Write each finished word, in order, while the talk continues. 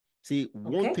See,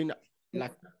 one thing,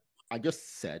 like I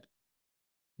just said,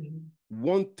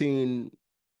 one thing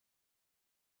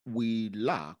we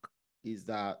lack is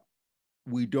that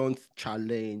we don't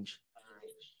challenge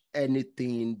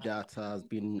anything that has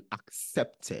been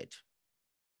accepted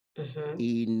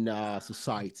in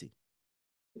society.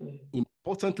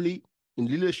 Importantly, in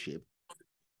leadership,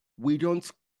 we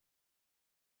don't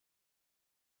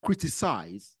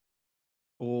criticize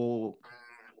or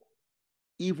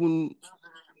even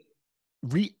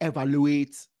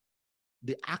reevaluate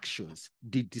the actions,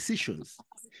 the decisions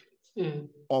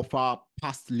of our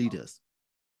past leaders,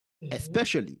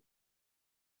 especially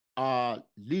our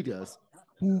leaders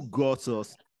who got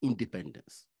us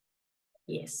independence.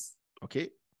 Yes. Okay.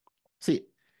 See,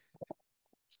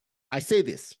 I say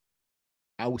this,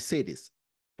 I will say this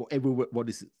for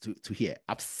everybody to hear.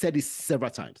 I've said this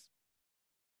several times.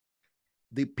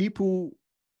 The people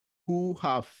who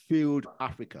have failed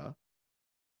Africa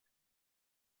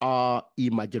are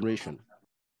in my generation.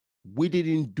 We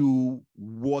didn't do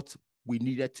what we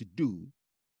needed to do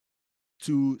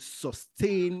to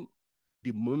sustain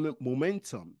the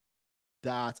momentum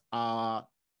that our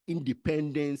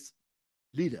independence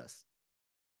leaders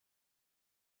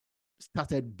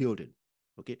started building.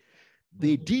 Okay.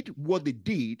 They did what they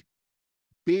did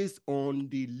based on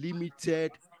the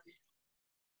limited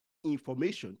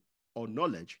information or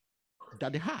knowledge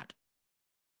that they had.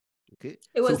 Okay.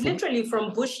 It was literally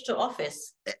from bush to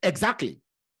office. Exactly.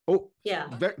 Oh, yeah.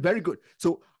 Very, very good.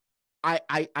 So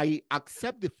I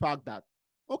accept the fact that,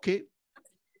 okay,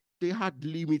 they had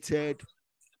limited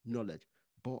knowledge,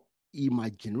 but in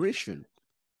my generation,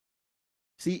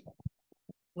 see,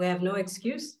 we have no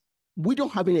excuse. We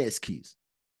don't have any excuse.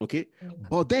 Okay.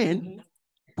 But then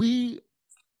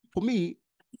for me,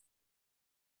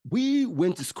 we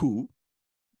went to school,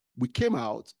 we came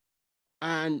out,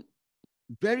 and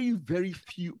very, very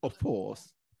few of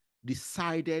us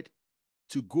decided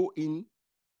to go in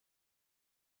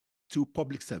to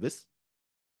public service.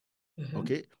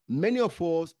 Okay. Many of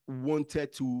us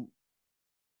wanted to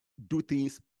do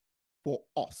things for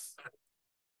us.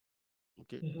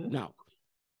 Okay. Now,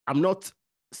 I'm not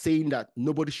saying that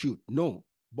nobody should, no,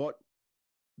 but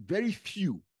very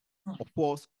few of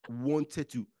us wanted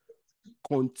to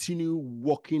continue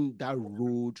walking that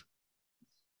road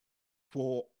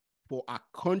for our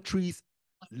country's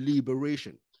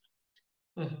liberation.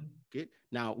 Okay.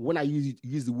 Now, when I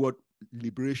use the word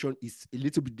liberation, is a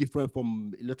little bit different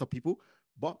from a lot of people,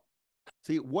 but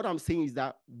see, what I'm saying is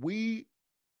that we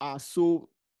are so,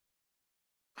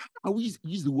 I will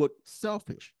use the word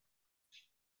selfish.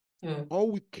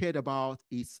 All we cared about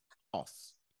is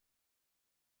us,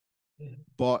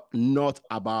 but not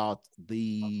about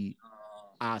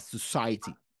our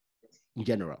society in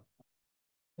general.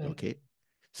 Okay.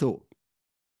 So,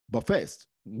 but first,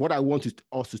 what I want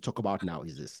us to talk about now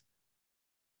is this.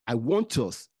 I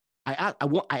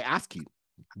ask you,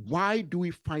 why do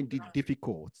we find it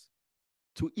difficult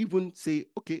to even say,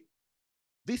 okay,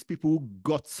 these people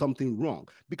got something wrong?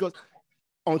 Because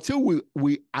until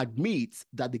we admit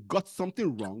that they got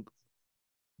something wrong,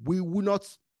 we will not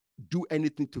do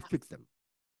anything to fix them.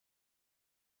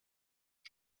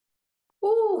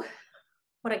 Ooh,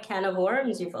 what a can of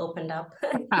worms you've opened up.